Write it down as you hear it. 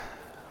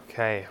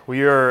Okay,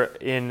 we are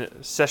in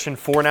session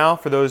 4 now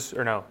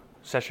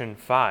session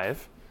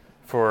 5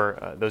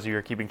 for those of you who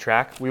are keeping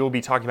track. We will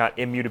be talking about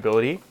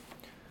immutability.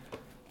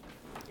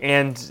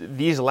 And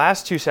these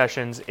last two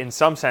sessions, in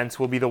some sense,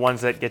 will be the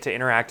ones that get to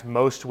interact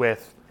most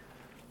with,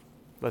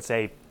 let's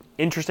say,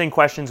 interesting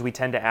questions we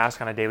tend to ask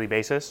on a daily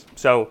basis.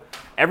 So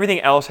everything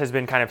else has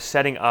been kind of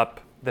setting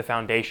up the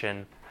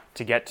foundation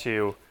to get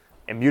to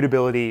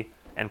immutability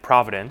and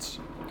providence,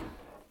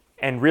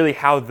 and really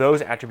how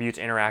those attributes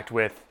interact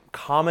with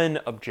common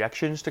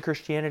objections to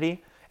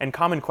Christianity and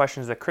common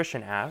questions that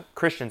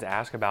Christians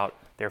ask about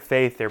their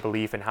faith, their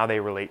belief, and how they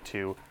relate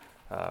to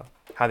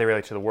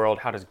the world.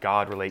 How does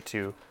God relate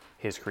to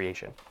His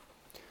creation?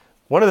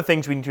 One of the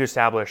things we need to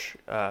establish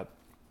at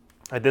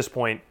this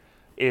point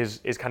is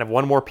kind of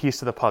one more piece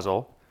to the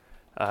puzzle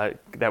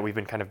that we've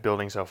been kind of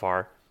building so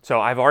far. So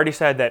I've already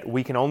said that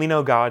we can only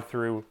know God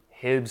through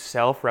His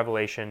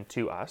self-revelation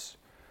to us.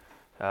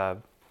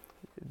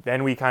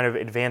 Then we kind of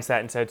advanced that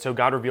and said, so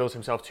God reveals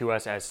Himself to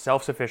us as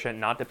self-sufficient,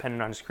 not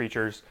dependent on His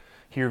creatures.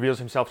 He reveals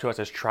Himself to us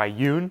as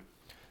triune,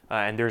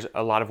 and there's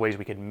a lot of ways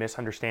we can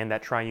misunderstand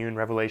that triune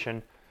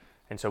revelation,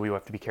 and so we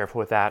have to be careful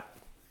with that.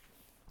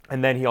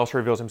 And then He also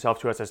reveals Himself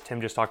to us, as Tim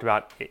just talked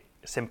about,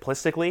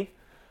 simplistically,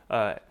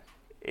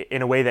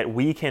 in a way that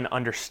we can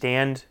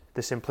understand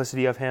the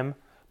simplicity of Him,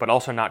 but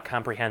also not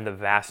comprehend the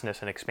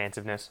vastness and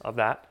expansiveness of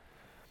that.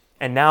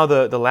 And now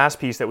the last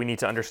piece that we need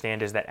to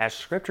understand is that as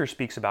Scripture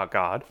speaks about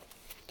God,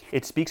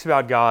 it speaks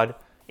about God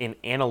in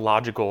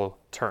analogical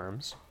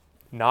terms,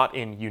 not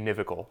in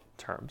univocal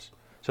terms.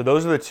 So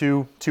those are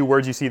the two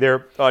words you see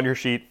there on your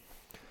sheet.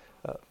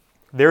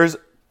 There's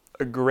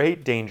a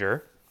great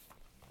danger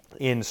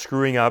in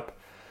screwing up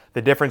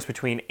the difference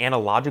between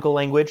analogical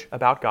language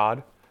about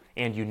God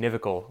and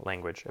univocal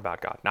language about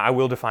God. Now, I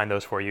will define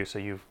those for you, so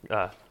you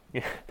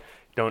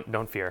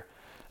don't fear.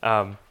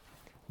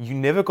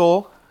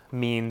 Univocal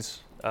means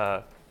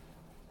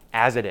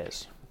as it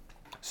is.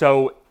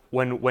 So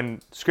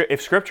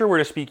if Scripture were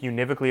to speak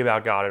univocally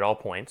about God at all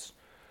points,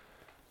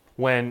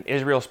 when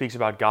Israel speaks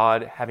about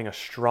God having a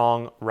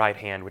strong right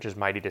hand, which is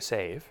mighty to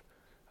save,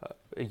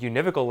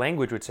 univocal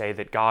language would say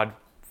that God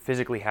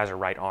physically has a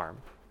right arm.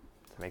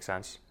 Does that make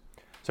sense?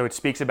 So it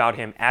speaks about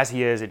Him as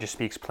He is. It just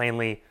speaks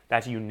plainly.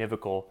 That's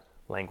univocal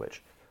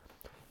language.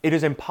 It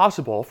is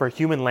impossible for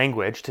human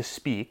language to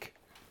speak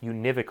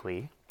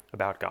univocally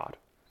about God.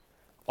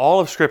 All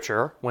of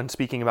Scripture, when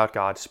speaking about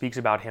God, speaks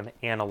about Him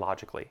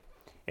analogically,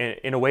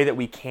 in a way that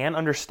we can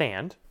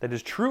understand, that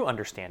is true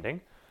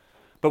understanding,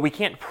 but we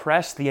can't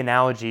press the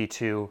analogy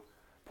to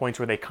points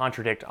where they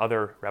contradict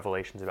other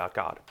revelations about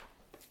God.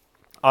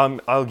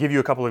 I'll give you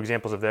a couple of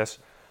examples of this.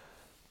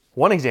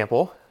 One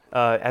example,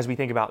 as we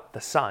think about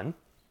the Son,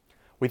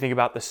 we think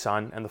about the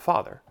Son and the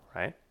Father,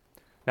 right?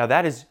 Now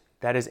that is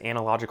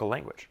analogical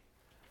language,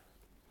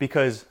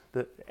 because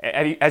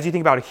as you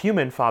think about a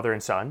human father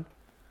and son,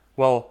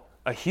 well,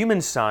 a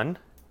human son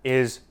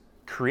is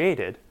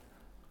created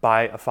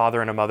by a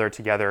father and a mother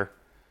together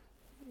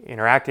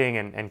interacting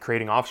and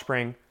creating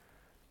offspring.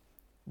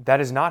 That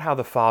is not how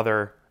the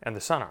Father and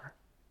the Son are.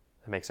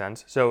 That makes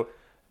sense? So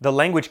the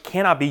language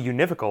cannot be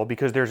univocal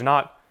because there's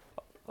not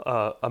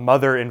a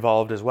mother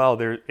involved as well.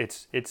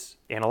 It's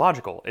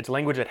analogical. It's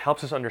language that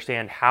helps us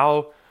understand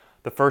how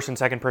the first and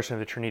second person of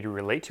the Trinity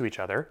relate to each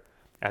other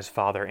as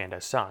Father and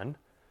as Son.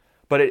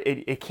 But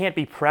it can't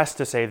be pressed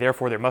to say,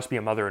 therefore, there must be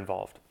a mother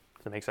involved.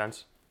 Does that make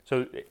sense?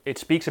 So it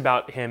speaks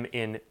about Him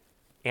in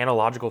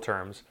analogical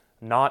terms,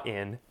 not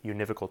in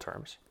univocal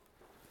terms.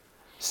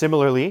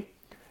 Similarly,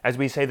 as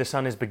we say the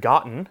Son is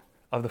begotten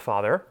of the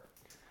Father,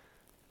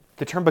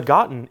 the term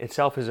begotten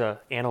itself is an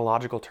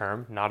analogical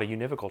term, not a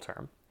univocal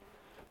term.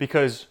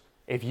 Because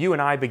if you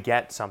and I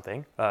beget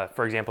something,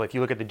 for example, if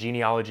you look at the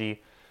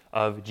genealogy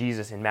of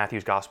Jesus in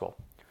Matthew's Gospel,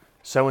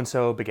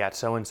 so-and-so begat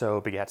so-and-so,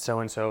 begat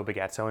so-and-so,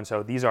 begat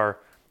so-and-so, these are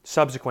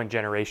subsequent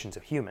generations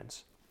of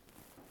humans,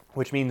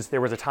 which means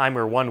there was a time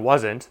where one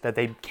wasn't that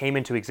they came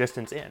into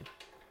existence in.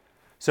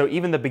 So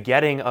even the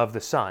begetting of the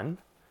Son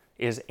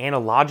is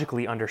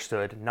analogically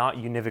understood, not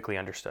univocally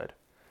understood.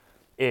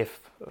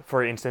 If,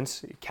 for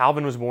instance,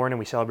 Calvin was born and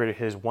we celebrated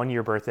his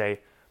 1-year birthday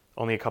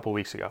only a couple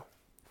weeks ago,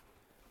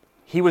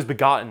 he was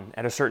begotten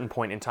at a certain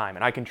point in time,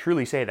 and I can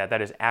truly say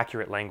that is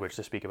accurate language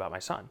to speak about my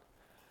son.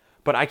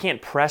 But I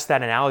can't press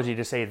that analogy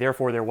to say,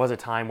 therefore, there was a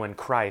time when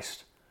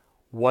Christ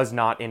was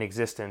not in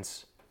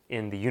existence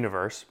in the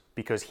universe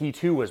because He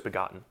too was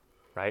begotten,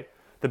 right?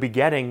 The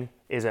begetting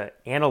is an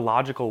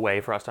analogical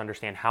way for us to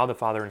understand how the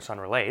Father and Son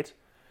relate.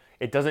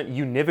 It doesn't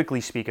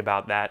univocally speak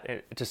about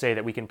that to say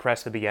that we can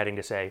press the begetting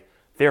to say,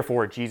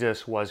 therefore,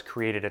 Jesus was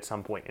created at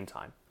some point in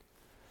time.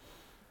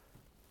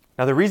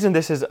 Now, the reason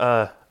this is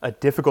a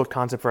difficult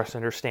concept for us to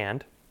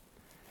understand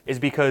is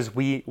because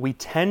we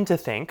tend to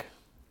think,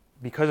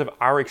 because of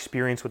our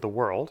experience with the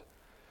world,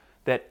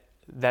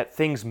 that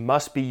things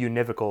must be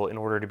univocal in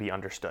order to be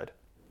understood.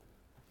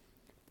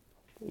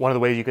 One of the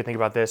ways you could think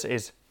about this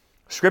is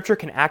Scripture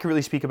can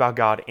accurately speak about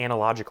God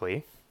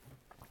analogically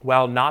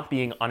while not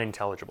being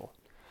unintelligible.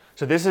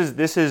 So this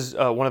is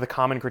one of the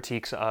common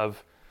critiques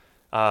of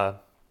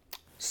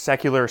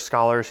secular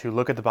scholars who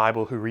look at the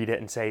Bible, who read it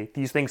and say,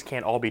 these things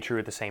can't all be true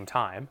at the same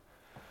time,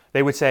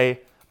 they would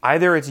say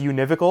either it's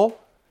univocal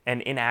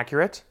and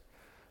inaccurate,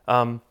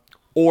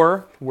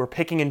 or we're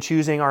picking and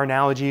choosing our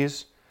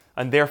analogies,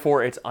 and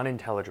therefore it's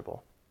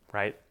unintelligible,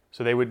 right?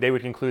 So they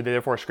would conclude that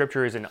therefore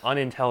Scripture is an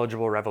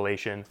unintelligible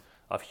revelation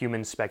of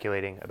humans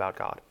speculating about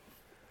God.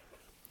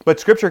 But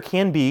Scripture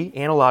can be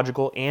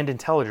analogical and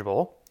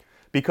intelligible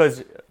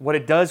because what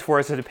it does for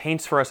us is it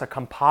paints for us a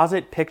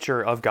composite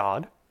picture of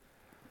God,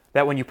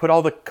 that when you put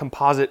all the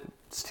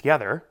composites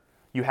together,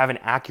 you have an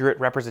accurate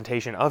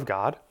representation of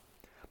God,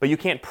 but you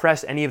can't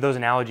press any of those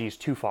analogies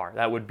too far.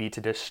 That would be to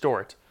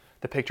distort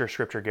the picture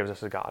Scripture gives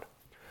us of God.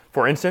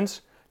 For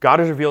instance, God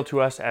is revealed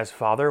to us as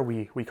Father.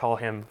 We call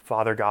him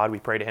Father God. We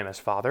pray to him as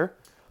Father.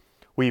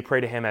 We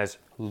pray to him as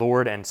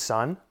Lord and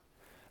Son.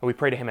 And we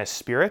pray to him as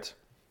Spirit.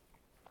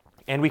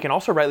 And we can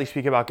also rightly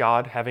speak about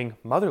God having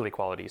motherly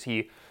qualities.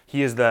 He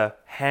is the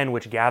hen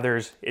which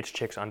gathers its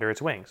chicks under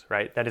its wings,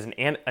 right? That is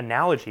an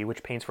analogy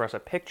which paints for us a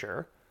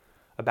picture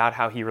about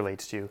how he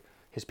relates to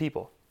his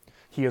people.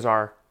 He is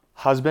our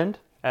husband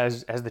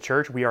as the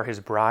church. We are his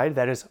bride.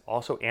 That is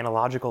also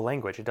analogical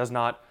language. It does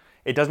not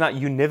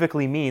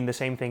univocally mean the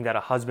same thing that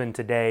a husband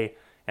today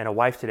and a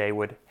wife today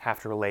would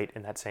have to relate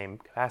in that same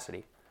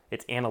capacity.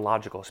 It's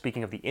analogical,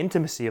 speaking of the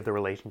intimacy of the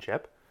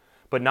relationship,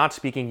 but not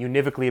speaking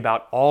univocally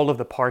about all of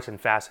the parts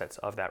and facets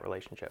of that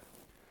relationship.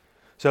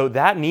 So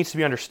that needs to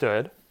be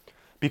understood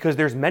because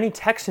there's many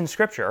texts in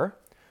Scripture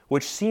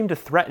which seem to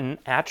threaten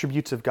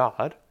attributes of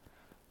God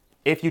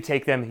if you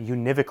take them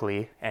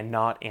univocally and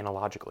not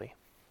analogically.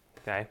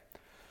 Okay?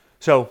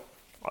 So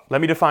let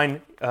me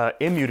define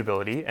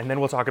immutability, and then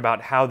we'll talk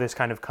about how this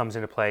kind of comes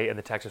into play in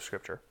the text of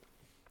Scripture.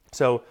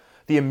 So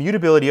the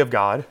immutability of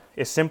God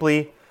is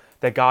simply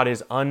that God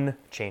is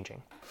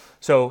unchanging.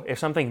 So if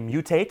something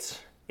mutates,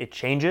 it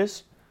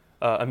changes.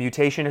 A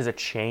mutation is a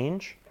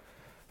change.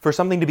 For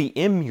something to be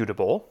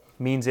immutable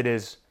means it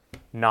is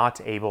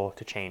not able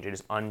to change. It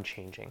is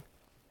unchanging.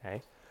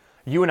 Okay?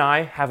 You and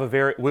I have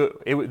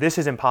this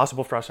is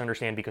impossible for us to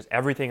understand because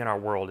everything in our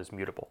world is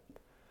mutable.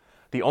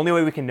 The only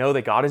way we can know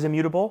that God is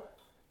immutable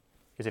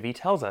is if he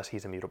tells us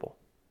he's immutable.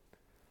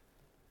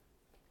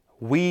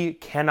 We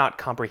cannot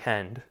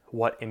comprehend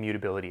what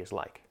immutability is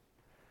like.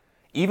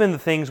 Even the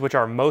things which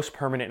are most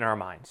permanent in our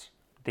minds.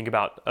 Think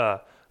about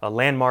a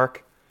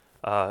landmark,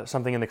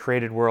 something in the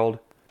created world,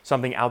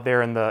 something out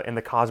there in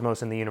the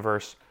cosmos, in the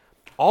universe.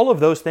 All of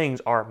those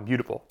things are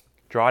mutable.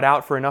 Draw it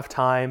out for enough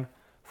time,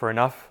 for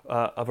enough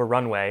of a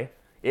runway,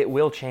 it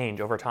will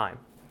change over time.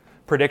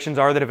 Predictions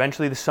are that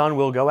eventually the sun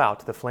will go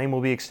out, the flame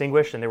will be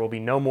extinguished, and there will be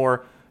no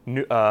more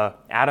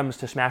atoms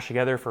to smash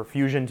together for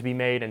fusion to be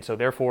made, and so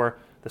therefore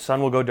the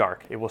sun will go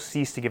dark. It will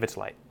cease to give its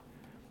light.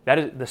 That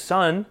is, the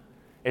sun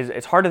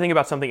it's hard to think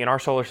about something in our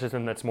solar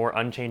system that's more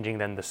unchanging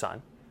than the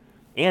sun.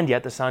 And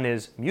yet the sun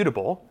is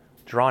mutable,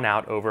 drawn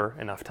out over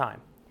enough time.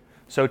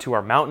 So too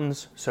are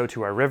mountains, so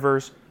too are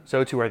rivers,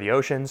 so too are the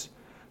oceans,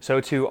 so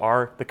too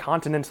are the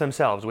continents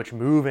themselves, which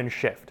move and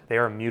shift. They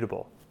are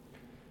mutable.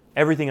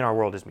 Everything in our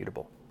world is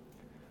mutable.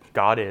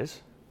 God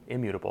is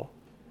immutable.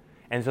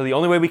 And so the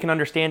only way we can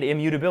understand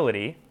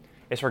immutability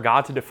is for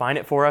God to define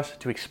it for us,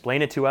 to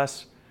explain it to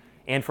us,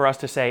 and for us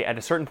to say at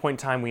a certain point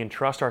in time we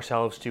entrust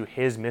ourselves to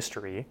his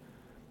mystery,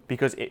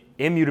 because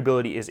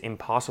immutability is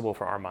impossible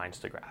for our minds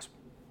to grasp.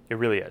 It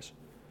really is.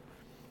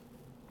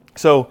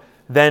 So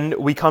then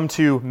we come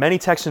to many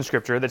texts in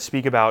Scripture that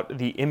speak about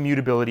the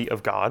immutability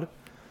of God.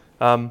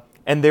 And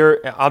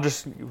I'll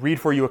just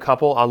read for you a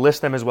couple. I'll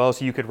list them as well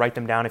so you could write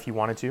them down if you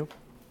wanted to.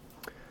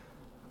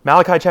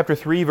 Malachi chapter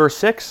 3, verse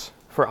 6,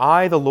 "For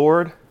I, the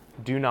Lord,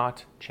 do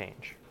not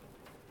change."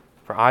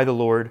 For I, the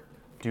Lord,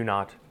 do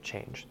not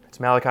change.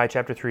 It's Malachi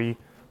chapter 3,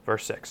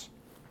 verse 6.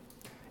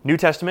 New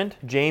Testament,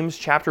 James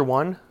chapter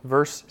 1,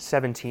 verse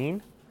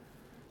 17,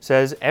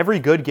 says, "Every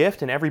good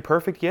gift and every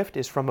perfect gift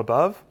is from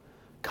above,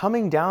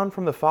 coming down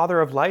from the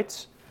Father of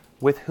lights,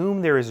 with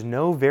whom there is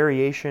no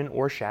variation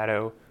or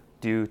shadow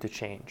due to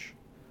change."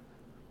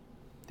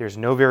 There's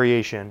no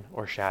variation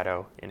or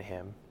shadow in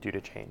him due to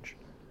change.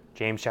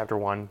 James chapter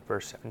 1,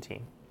 verse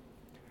 17.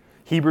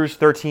 Hebrews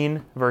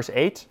 13, verse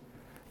 8,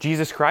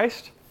 "Jesus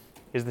Christ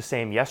is the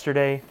same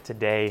yesterday,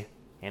 today,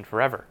 and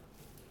forever."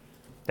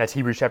 That's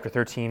Hebrews chapter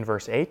 13,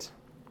 verse 8.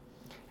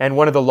 And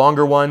one of the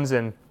longer ones,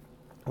 and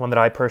one that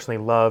I personally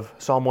love,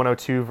 Psalm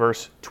 102,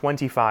 verse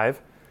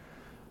 25.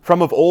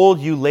 "From of old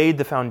you laid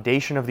the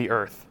foundation of the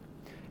earth,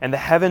 and the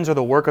heavens are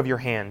the work of your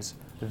hands.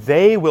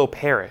 They will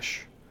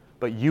perish,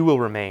 but you will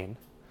remain.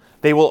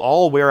 They will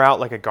all wear out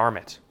like a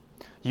garment.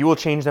 You will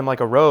change them like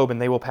a robe,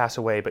 and they will pass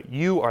away, but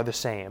you are the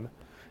same,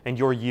 and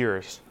your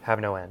years have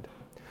no end."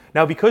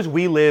 Now, because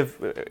we live,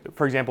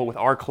 for example, with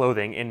our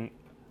clothing,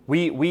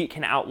 we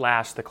can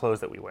outlast the clothes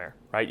that we wear,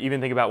 right? Even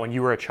think about when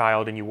you were a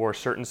child and you wore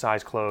certain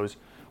size clothes,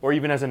 or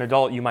even as an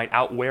adult, you might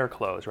outwear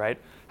clothes, right?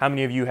 How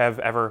many of you have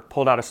ever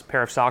pulled out a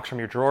pair of socks from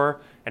your drawer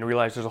and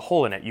realized there's a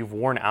hole in it? You've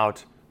worn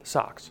out the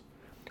socks.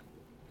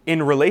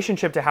 In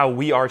relationship to how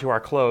we are to our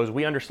clothes,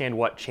 we understand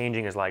what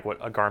changing is like, what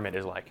a garment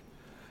is like.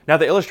 Now,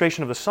 the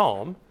illustration of the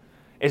psalm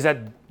is that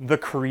the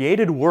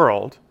created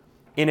world,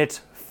 in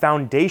its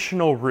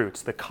foundational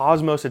roots, the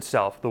cosmos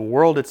itself, the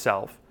world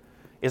itself,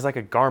 is like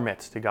a garment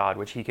to God,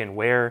 which he can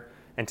wear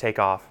and take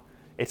off.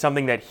 It's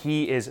something that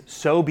he is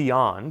so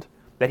beyond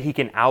that he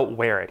can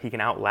outwear it, he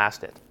can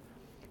outlast it.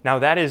 Now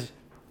that is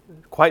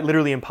quite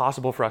literally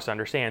impossible for us to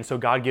understand, so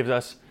God gives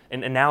us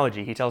an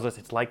analogy. He tells us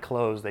it's like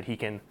clothes that he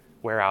can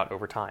wear out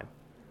over time.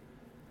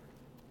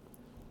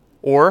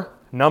 Or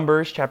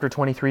Numbers chapter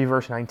 23,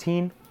 verse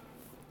 19.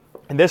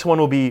 And this one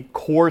will be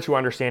core to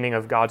understanding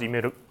of God's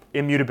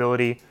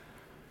immutability.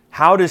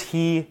 How does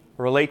he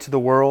relate to the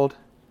world?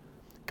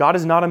 God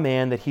is not a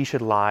man that he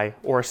should lie,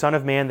 or a son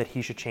of man that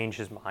he should change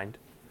his mind.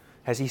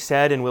 Has he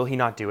said, and will he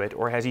not do it?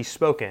 Or has he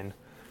spoken,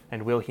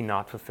 and will he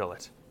not fulfill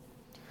it?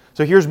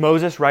 So here's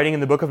Moses writing in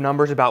the book of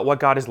Numbers about what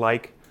God is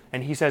like,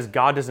 and he says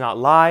God does not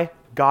lie,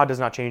 God does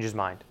not change his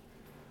mind.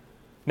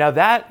 Now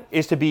that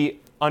is to be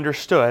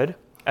understood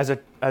as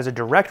a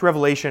direct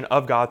revelation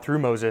of God through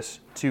Moses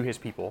to his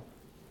people.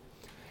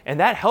 And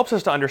that helps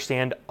us to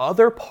understand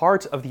other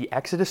parts of the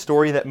Exodus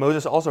story that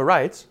Moses also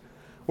writes,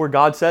 where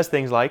God says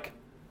things like,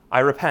 I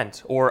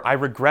repent, or I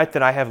regret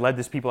that I have led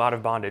this people out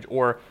of bondage,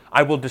 or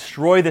I will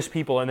destroy this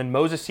people, and then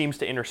Moses seems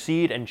to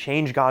intercede and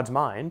change God's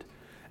mind.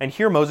 And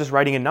here Moses,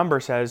 writing in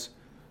Numbers, says,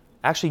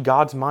 actually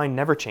God's mind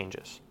never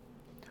changes.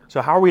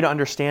 So how are we to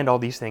understand all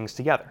these things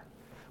together?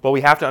 Well,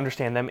 we have to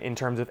understand them in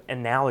terms of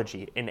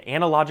analogy. An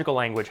analogical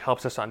language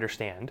helps us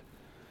understand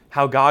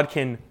how God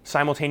can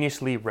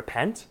simultaneously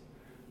repent,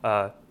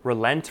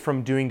 relent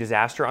from doing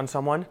disaster on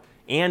someone,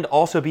 and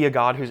also be a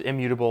God who's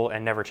immutable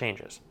and never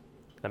changes.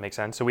 That makes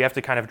sense? So we have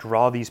to kind of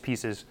draw these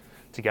pieces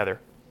together.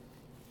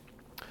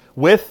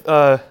 With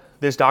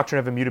this doctrine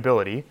of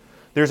immutability,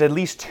 there's at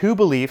least two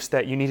beliefs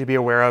that you need to be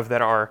aware of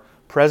that are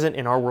present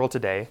in our world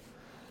today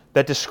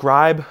that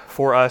describe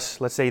for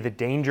us, let's say, the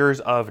dangers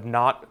of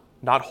not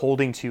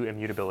holding to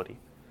immutability.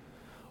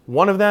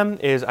 One of them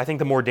is, I think,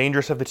 the more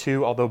dangerous of the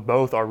two, although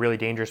both are really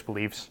dangerous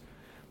beliefs.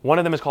 One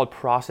of them is called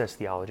process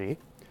theology.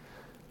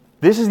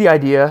 This is the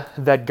idea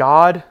that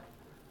God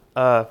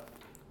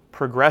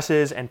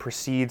progresses and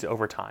proceeds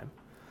over time.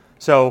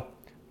 So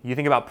you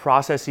think about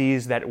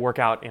processes that work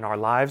out in our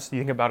lives. You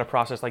think about a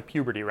process like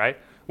puberty, right?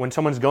 When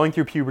someone's going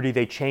through puberty,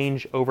 they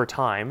change over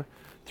time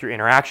through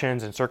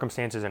interactions and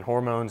circumstances and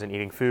hormones and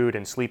eating food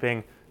and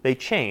sleeping. They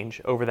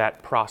change over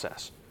that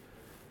process.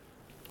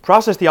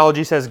 Process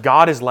theology says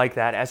God is like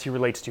that as he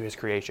relates to his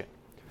creation.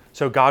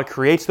 So God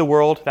creates the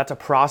world. That's a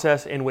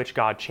process in which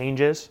God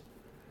changes.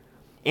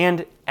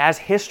 And as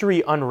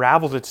history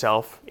unravels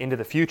itself into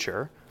the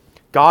future,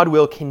 God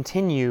will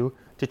continue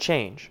to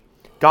change.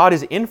 God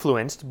is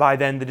influenced by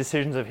then the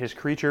decisions of his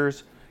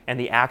creatures and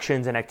the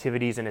actions and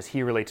activities and as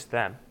he relates to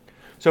them.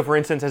 So for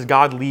instance, as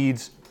God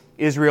leads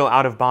Israel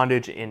out of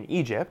bondage in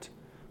Egypt,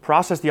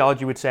 process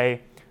theology would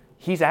say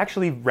he's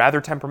actually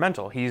rather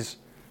temperamental. He's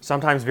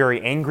sometimes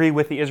very angry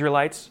with the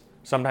Israelites.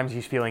 Sometimes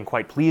he's feeling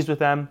quite pleased with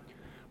them.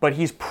 But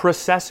he's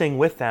processing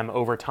with them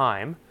over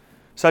time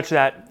such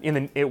that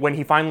when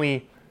he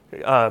finally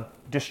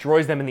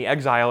destroys them in the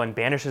exile and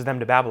banishes them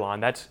to Babylon,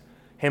 that's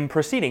him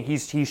proceeding.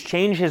 He's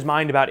changed his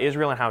mind about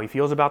Israel and how he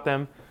feels about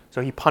them,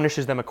 so he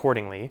punishes them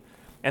accordingly.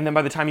 And then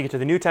by the time you get to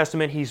the New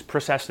Testament, he's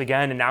processed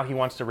again, and now he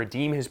wants to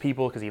redeem his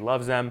people because he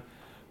loves them.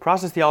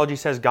 Process theology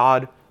says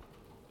God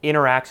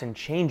interacts and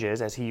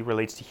changes as he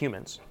relates to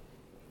humans.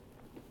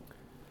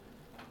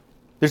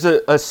 There's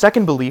a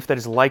second belief that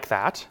is like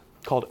that,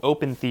 called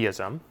open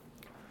theism,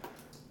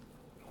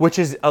 which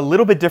is a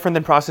little bit different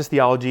than process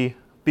theology,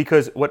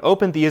 because what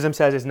open theism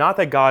says is not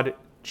that God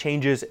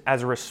changes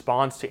as a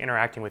response to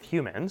interacting with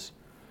humans,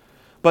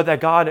 but that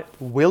God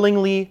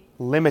willingly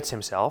limits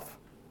himself.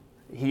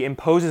 He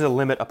imposes a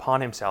limit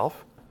upon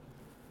himself,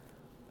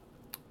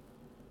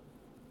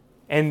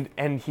 and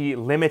he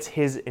limits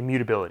his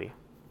immutability.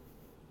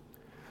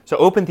 So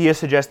open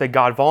theists suggest that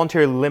God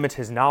voluntarily limits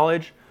his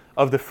knowledge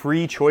of the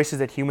free choices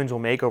that humans will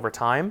make over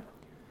time,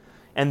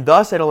 and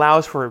thus it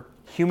allows for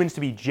humans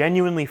to be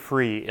genuinely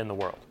free in the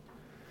world.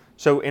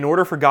 So in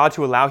order for God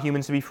to allow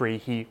humans to be free,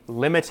 he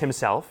limits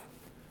himself,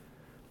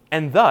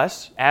 and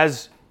thus,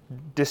 as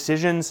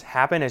decisions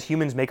happen, as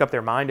humans make up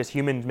their mind, as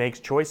humans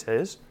make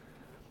choices,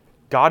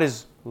 God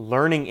is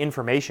learning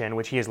information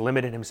which he has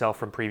limited himself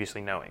from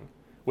previously knowing,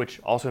 which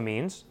also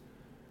means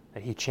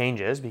that he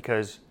changes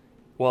because,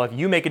 well, if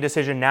you make a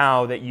decision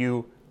now that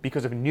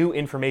because of new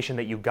information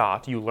that you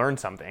got, you learned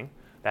something,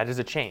 that is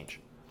a change.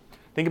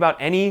 Think about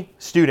any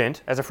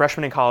student as a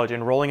freshman in college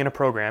enrolling in a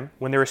program.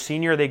 When they're a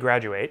senior, they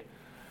graduate.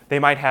 They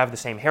might have the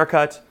same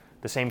haircut,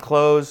 the same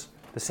clothes,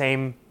 the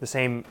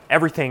same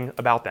everything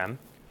about them,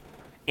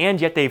 and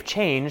yet they've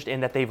changed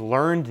in that they've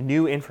learned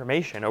new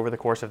information over the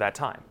course of that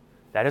time.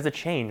 That is a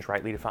change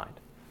rightly defined.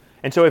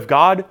 And so if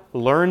God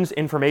learns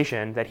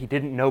information that he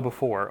didn't know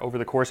before over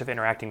the course of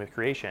interacting with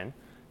creation,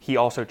 he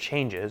also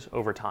changes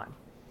over time.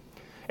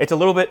 It's a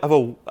little bit of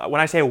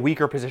when I say a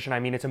weaker position, I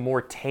mean it's a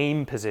more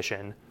tame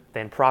position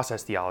than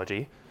process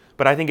theology,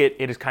 but I think it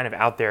is kind of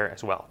out there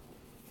as well.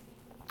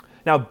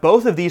 Now,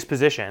 both of these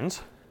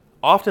positions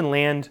often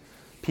land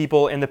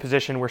people in the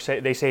position where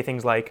they say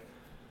things like,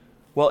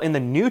 Well, in the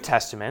New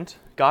Testament,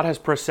 God has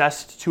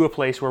processed to a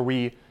place where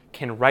we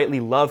can rightly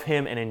love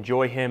him and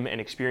enjoy him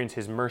and experience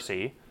his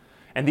mercy.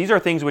 And these are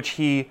things which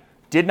he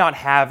did not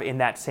have in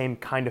that same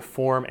kind of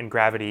form and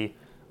gravity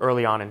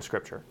early on in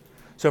Scripture.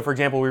 So, for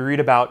example, we read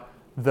about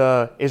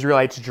the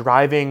Israelites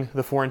driving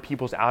the foreign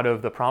peoples out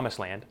of the Promised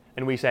Land,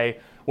 and we say,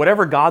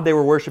 whatever God they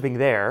were worshiping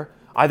there,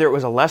 either it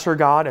was a lesser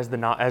God, as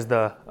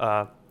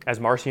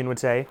Marcion would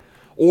say,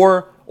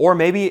 or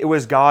maybe it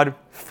was God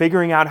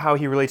figuring out how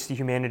he relates to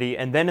humanity,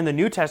 and then in the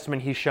New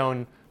Testament he's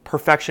shown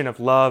perfection of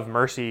love,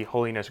 mercy,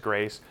 holiness,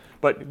 grace,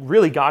 but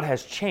really God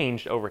has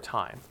changed over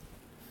time.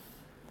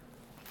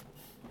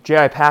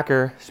 J.I.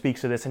 Packer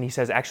speaks of this, and he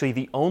says, actually,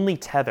 the only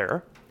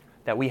tether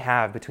that we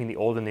have between the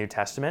Old and the New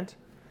Testament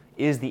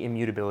is the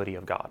immutability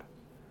of God.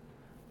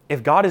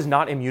 If God is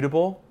not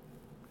immutable,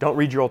 don't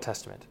read your Old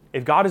Testament.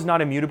 If God is not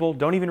immutable,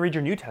 don't even read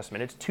your New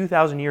Testament. It's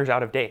 2,000 years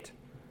out of date.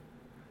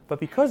 But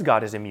because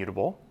God is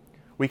immutable,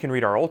 we can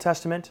read our Old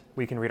Testament,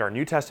 we can read our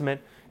New Testament,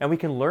 and we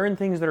can learn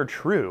things that are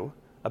true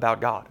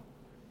about God.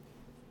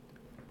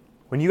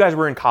 When you guys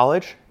were in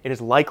college, it is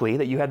likely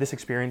that you had this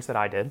experience that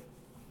I did,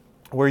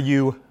 where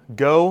you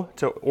go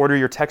to order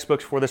your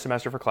textbooks for the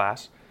semester for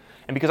class.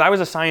 And because I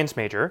was a science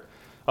major,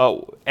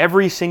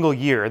 every single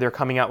year they're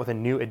coming out with a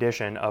new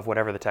edition of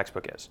whatever the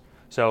textbook is.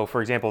 So,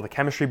 for example, the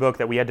chemistry book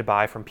that we had to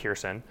buy from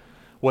Pearson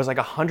was like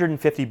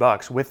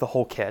 $150 with the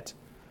whole kit.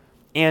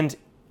 And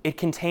it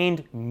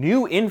contained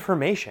new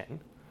information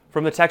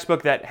from the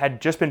textbook that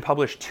had just been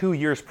published 2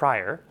 years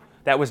prior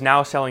that was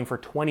now selling for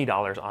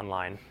 $20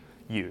 online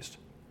used.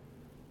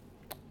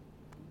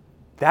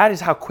 That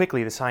is how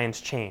quickly the science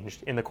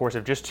changed in the course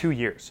of just 2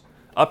 years.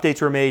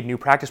 Updates were made, new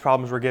practice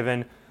problems were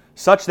given,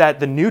 such that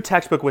the new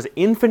textbook was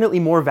infinitely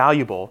more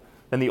valuable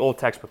than the old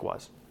textbook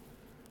was.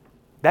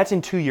 That's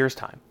in 2 years'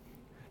 time.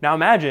 Now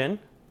imagine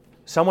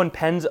someone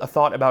pens a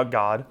thought about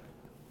God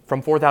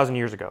from 4,000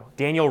 years ago.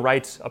 Daniel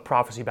writes a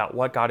prophecy about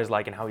what God is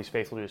like and how he's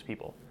faithful to his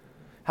people.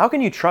 How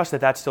can you trust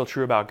that that's still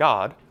true about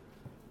God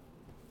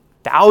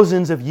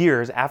thousands of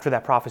years after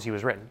that prophecy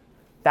was written?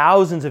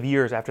 Thousands of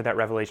years after that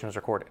revelation was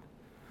recorded.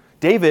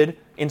 David,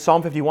 in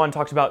Psalm 51,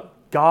 talks about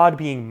God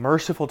being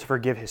merciful to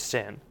forgive his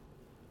sin.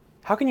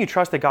 How can you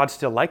trust that God's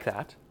still like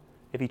that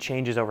if he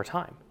changes over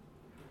time?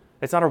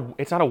 It's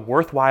not a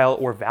worthwhile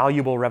or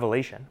valuable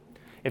revelation.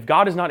 If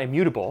God is not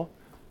immutable,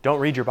 don't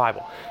read your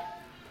Bible.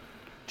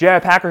 J.I.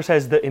 Packer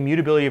says the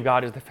immutability of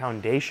God is the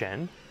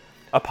foundation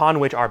upon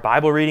which our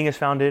Bible reading is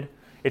founded.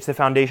 It's the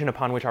foundation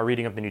upon which our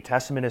reading of the New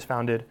Testament is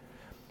founded.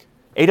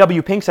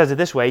 A.W. Pink says it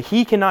this way: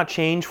 he cannot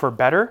change for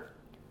better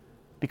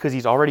because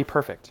he's already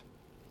perfect.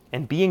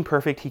 And being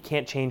perfect, he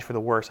can't change for the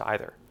worse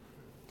either.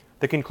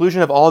 The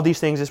conclusion of all of these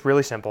things is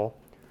really simple.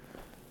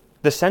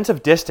 The sense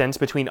of distance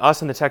between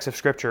us and the text of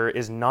Scripture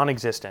is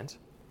non-existent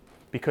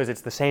because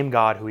it's the same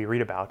God who we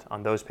read about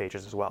on those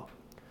pages as well.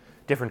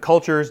 Different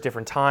cultures,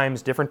 different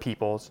times, different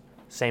peoples,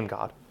 same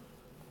God.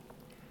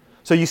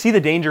 So you see the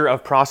danger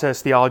of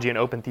process theology and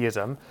open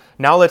theism.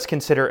 Now let's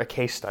consider a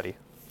case study.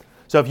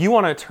 So if you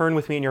want to turn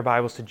with me in your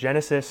Bibles to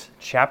Genesis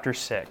chapter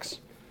 6,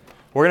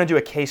 we're going to do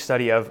a case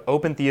study of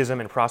open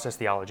theism and process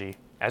theology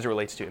as it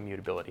relates to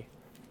immutability.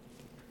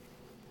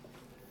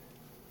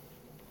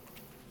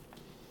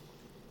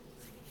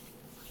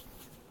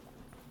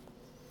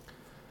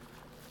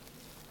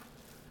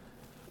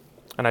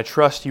 And I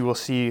trust you will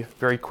see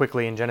very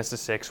quickly in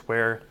Genesis 6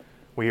 where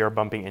we are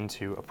bumping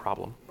into a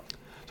problem.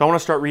 So I want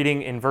to start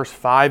reading in verse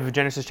 5 of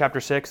Genesis chapter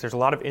 6. There's a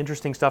lot of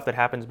interesting stuff that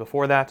happens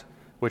before that,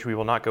 which we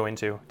will not go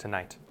into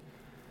tonight.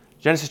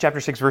 Genesis chapter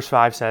 6 verse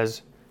 5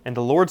 says, "And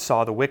the Lord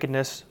saw the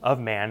wickedness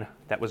of man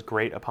that was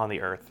great upon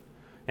the earth,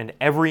 and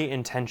every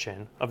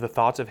intention of the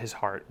thoughts of his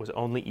heart was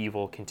only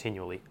evil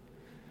continually.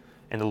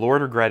 And the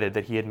Lord regretted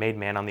that he had made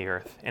man on the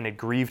earth, and it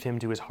grieved him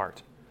to his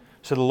heart.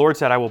 So the Lord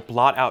said, I will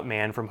blot out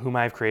man from whom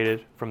I have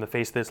created from the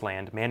face of this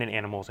land, man and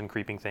animals and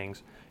creeping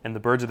things, and the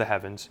birds of the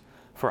heavens,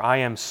 for I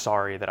am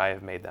sorry that I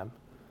have made them.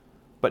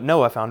 But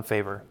Noah found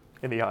favor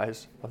in the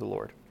eyes of the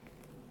Lord."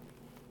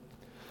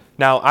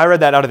 Now, I read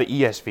that out of the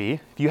ESV.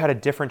 If you had a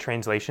different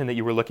translation that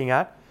you were looking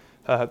at,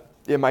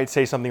 it might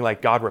say something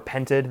like God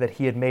repented that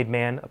he had made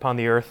man upon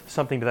the earth,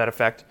 something to that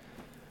effect.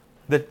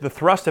 The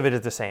thrust of it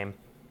is the same.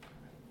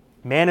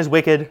 Man is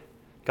wicked.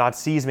 God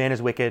sees man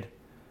as wicked.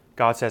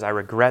 God says, I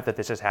regret that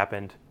this has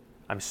happened.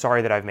 I'm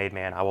sorry that I've made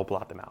man. I will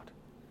blot them out.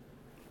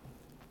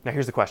 Now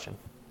here's the question.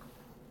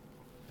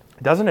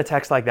 Doesn't a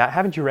text like that,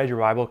 haven't you read your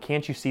Bible?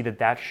 Can't you see that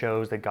that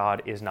shows that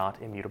God is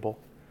not immutable?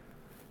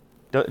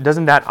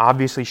 Doesn't that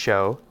obviously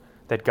show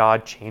that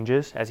God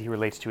changes as he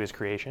relates to his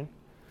creation?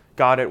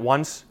 God at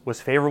once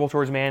was favorable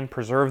towards man,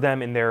 preserved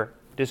them in their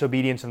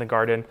disobedience in the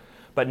garden,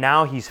 but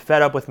now he's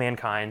fed up with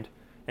mankind,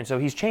 and so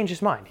he's changed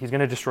his mind. He's going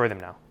to destroy them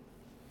now.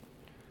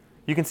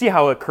 You can see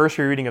how a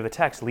cursory reading of the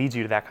text leads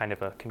you to that kind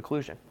of a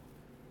conclusion.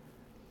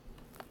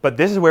 But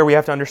this is where we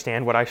have to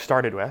understand what I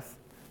started with,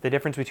 the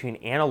difference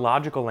between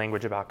analogical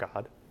language about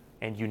God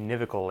and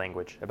univocal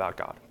language about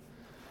God.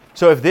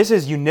 So if this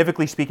is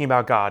univocally speaking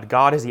about God,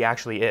 God as he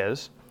actually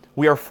is,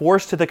 we are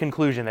forced to the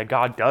conclusion that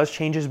God does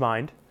change his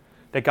mind,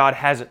 that God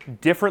has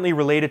differently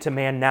related to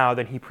man now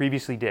than he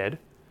previously did,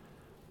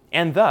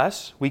 and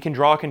thus we can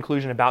draw a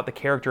conclusion about the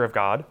character of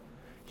God.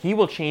 He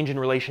will change in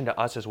relation to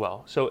us as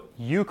well. So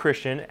you,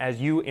 Christian,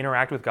 as you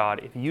interact with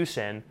God, if you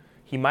sin,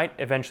 he might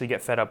eventually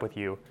get fed up with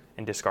you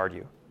and discard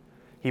you.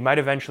 He might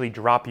eventually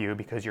drop you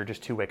because you're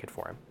just too wicked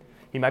for him.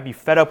 He might be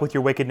fed up with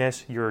your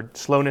wickedness, your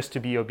slowness to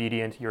be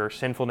obedient, your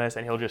sinfulness,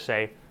 and he'll just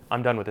say,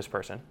 I'm done with this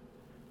person.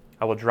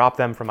 I will drop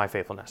them from my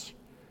faithfulness.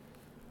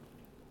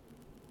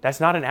 That's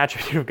not an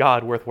attribute of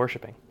God worth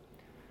worshiping.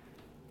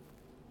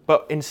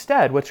 But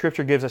instead, what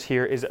Scripture gives us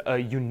here is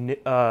an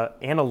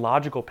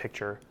analogical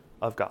picture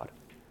of God.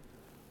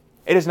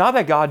 It is not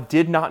that God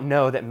did not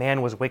know that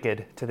man was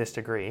wicked to this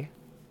degree.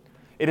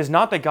 It is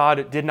not that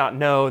God did not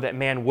know that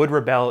man would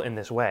rebel in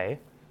this way.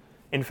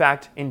 In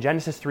fact, in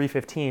Genesis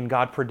 3:15,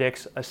 God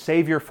predicts a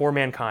savior for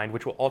mankind,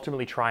 which will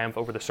ultimately triumph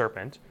over the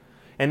serpent.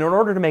 And in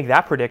order to make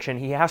that prediction,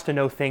 he has to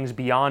know things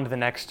beyond the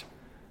next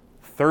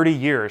 30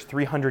 years,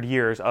 300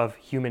 years of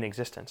human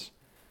existence.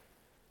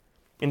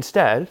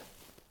 Instead,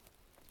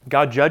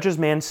 God judges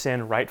man's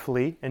sin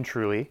rightfully and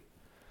truly,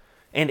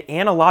 and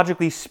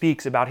analogically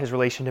speaks about his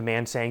relation to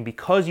man, saying,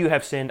 because you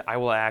have sinned, I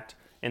will act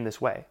in this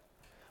way.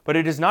 But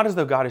it is not as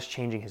though God is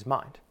changing his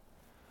mind.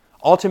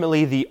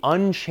 Ultimately, the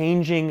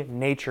unchanging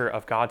nature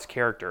of God's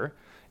character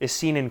is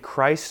seen in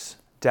Christ's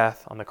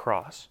death on the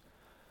cross,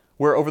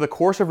 where over the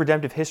course of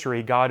redemptive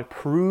history, God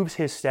proves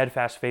his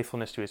steadfast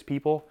faithfulness to his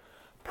people,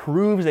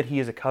 proves that he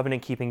is a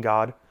covenant-keeping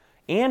God,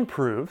 and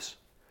proves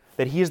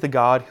that he is the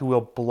God who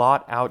will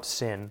blot out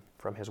sin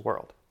from his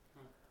world.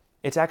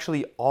 It's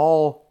actually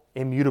all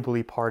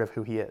immutably part of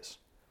who he is.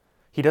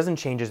 He doesn't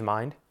change his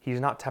mind. He's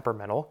not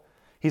temperamental.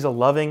 He's a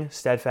loving,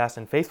 steadfast,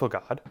 and faithful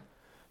God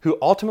who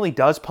ultimately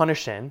does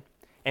punish sin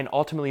and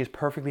ultimately is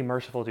perfectly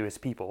merciful to his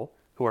people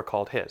who are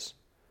called his.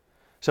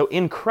 So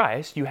in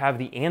Christ, you have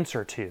the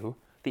answer to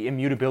the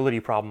immutability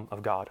problem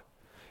of God.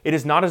 It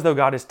is not as though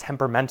God is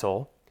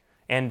temperamental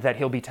and that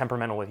he'll be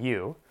temperamental with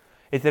you.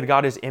 It's that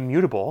God is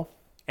immutable,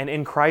 and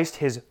in Christ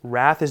his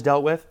wrath is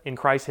dealt with, in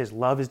Christ his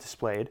love is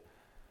displayed,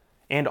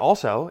 and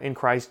also in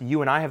Christ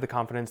you and I have the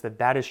confidence that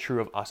that is true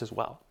of us as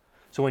well.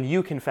 So when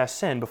you confess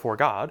sin before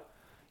God,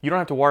 you don't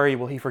have to worry,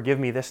 will he forgive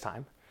me this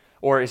time?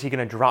 Or is he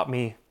going to drop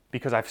me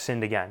because I've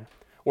sinned again?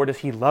 Or does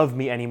he love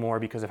me anymore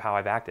because of how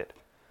I've acted?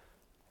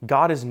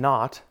 God is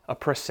not a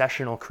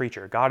processional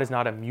creature. God is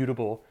not a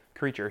mutable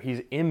creature.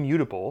 He's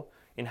immutable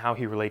in how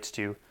he relates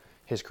to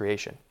his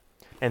creation.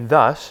 And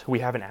thus, we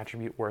have an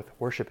attribute worth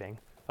worshiping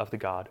of the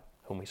God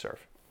whom we serve.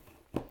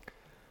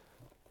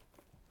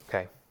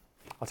 Okay,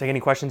 I'll take any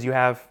questions you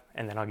have,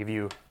 and then I'll give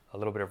you a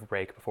little bit of a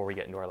break before we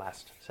get into our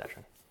last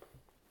session.